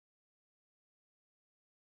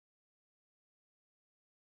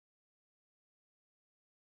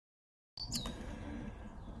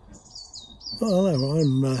Well,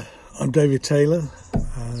 hello, I'm David Taylor.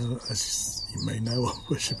 As you may know, I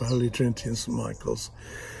worship at Holy Trinity and St Michael's.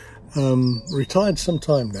 Retired some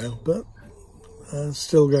time now, but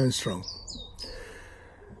still going strong.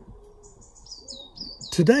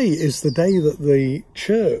 Today is the day that the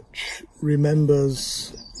church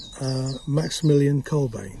remembers Maximilian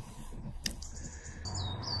Kolbe.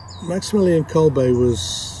 Maximilian Kolbe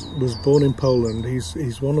was born in Poland.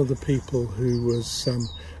 He's one of the people who was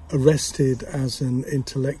arrested as an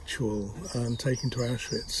intellectual and taken to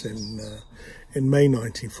Auschwitz in May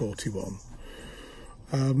 1941.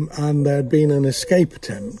 And there had been an escape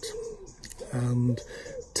attempt, and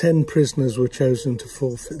 10 prisoners were chosen to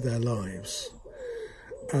forfeit their lives.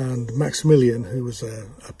 And Maximilian, who was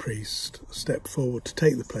a priest, stepped forward to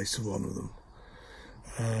take the place of one of them,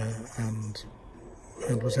 and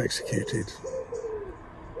was executed.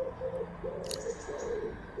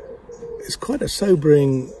 It's quite a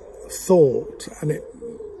sobering thought, and it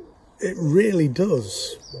really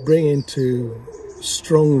does bring into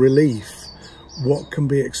strong relief what can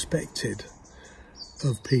be expected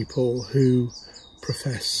of people who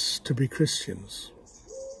profess to be Christians.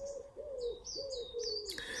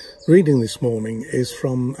 Reading this morning is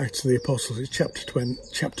from Acts of the Apostles. It's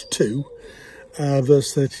chapter 2,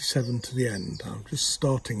 verse 37 to the end. I'm just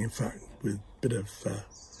starting, in fact, with a bit of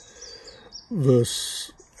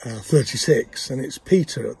verse 36, and it's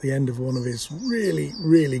Peter at the end of one of his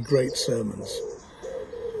really great sermons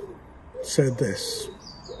said this: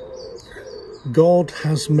 God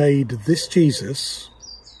has made this Jesus,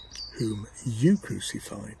 whom you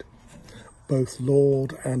crucified, both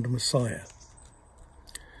Lord and Messiah.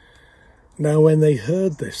 Now when they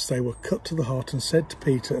heard this, they were cut to the heart and said to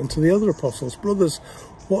Peter and to the other apostles, Brothers,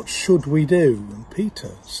 what should we do? And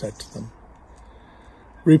Peter said to them,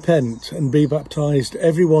 Repent and be baptized,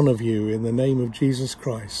 every one of you, in the name of Jesus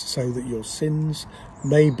Christ, so that your sins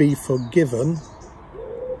may be forgiven,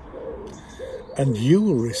 and you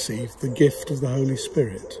will receive the gift of the Holy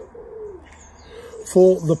Spirit.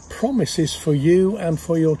 For the promise is for you and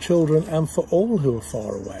for your children and for all who are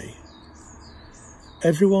far away,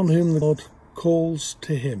 everyone whom the Lord calls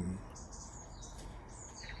to him.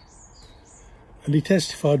 And he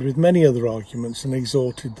testified with many other arguments and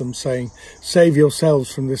exhorted them, saying, Save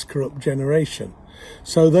yourselves from this corrupt generation.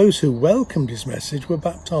 So those who welcomed his message were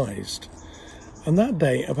baptized, and that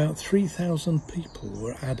day about 3,000 people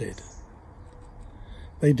were added.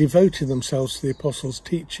 They devoted themselves to the apostles'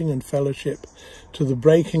 teaching and fellowship, to the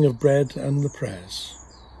breaking of bread and the prayers.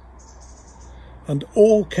 And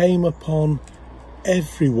all came upon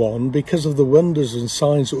everyone because of the wonders and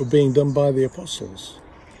signs that were being done by the apostles.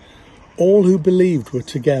 All who believed were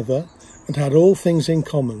together and had all things in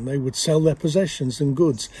common. They would sell their possessions and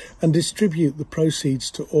goods and distribute the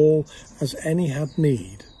proceeds to all as any had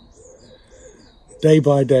need. Day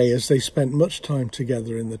by day, as they spent much time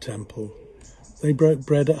together in the temple, they broke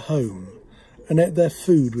bread at home and ate their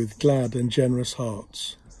food with glad and generous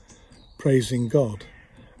hearts, praising God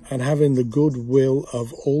and having the good will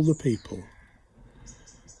of all the people.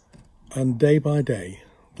 And day by day,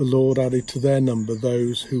 the Lord added to their number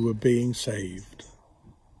those who were being saved.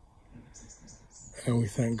 And we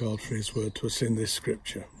thank God for his word to us in this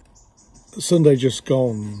scripture. Sunday just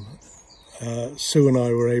gone, Sue and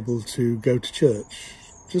I were able to go to church,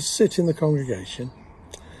 just sit in the congregation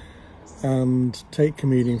and take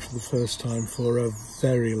communion for the first time for a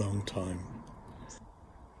very long time.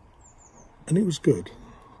 And it was good.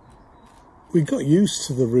 We got used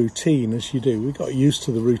to the routine, as you do. We got used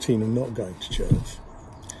to the routine of not going to church.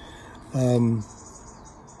 And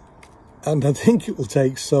I think it will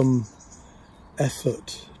take some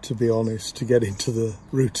effort, to be honest, to get into the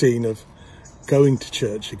routine of going to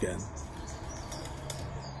church again.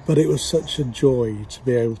 But it was such a joy to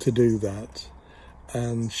be able to do that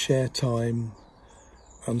and share time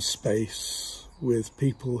and space with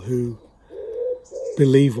people who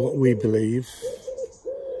believe what we believe,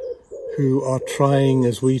 who are trying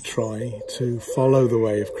as we try to follow the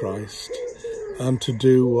way of Christ and to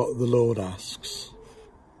do what the Lord asks,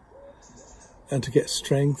 and to get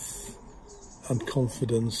strength and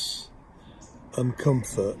confidence and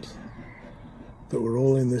comfort that we're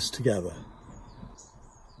all in this together.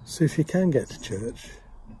 So if you can get to church,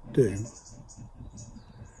 do.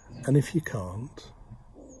 And if you can't,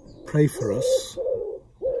 pray for us,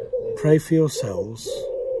 pray for yourselves,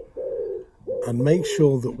 and make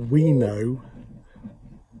sure that we know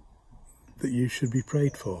that you should be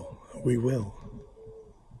prayed for. We will.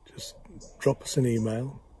 Just drop us an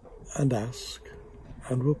email and ask,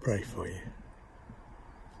 and we'll pray for you.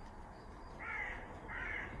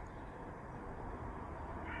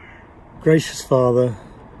 Gracious Father,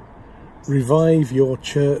 revive your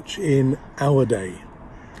church in our day.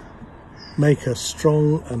 Make us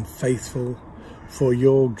strong and faithful for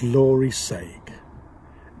your glory's sake.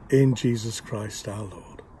 In Jesus Christ our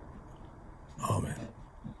Lord. Amen.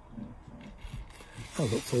 I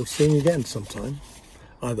look forward to seeing you again sometime,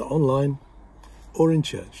 either online or in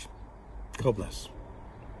church. God bless.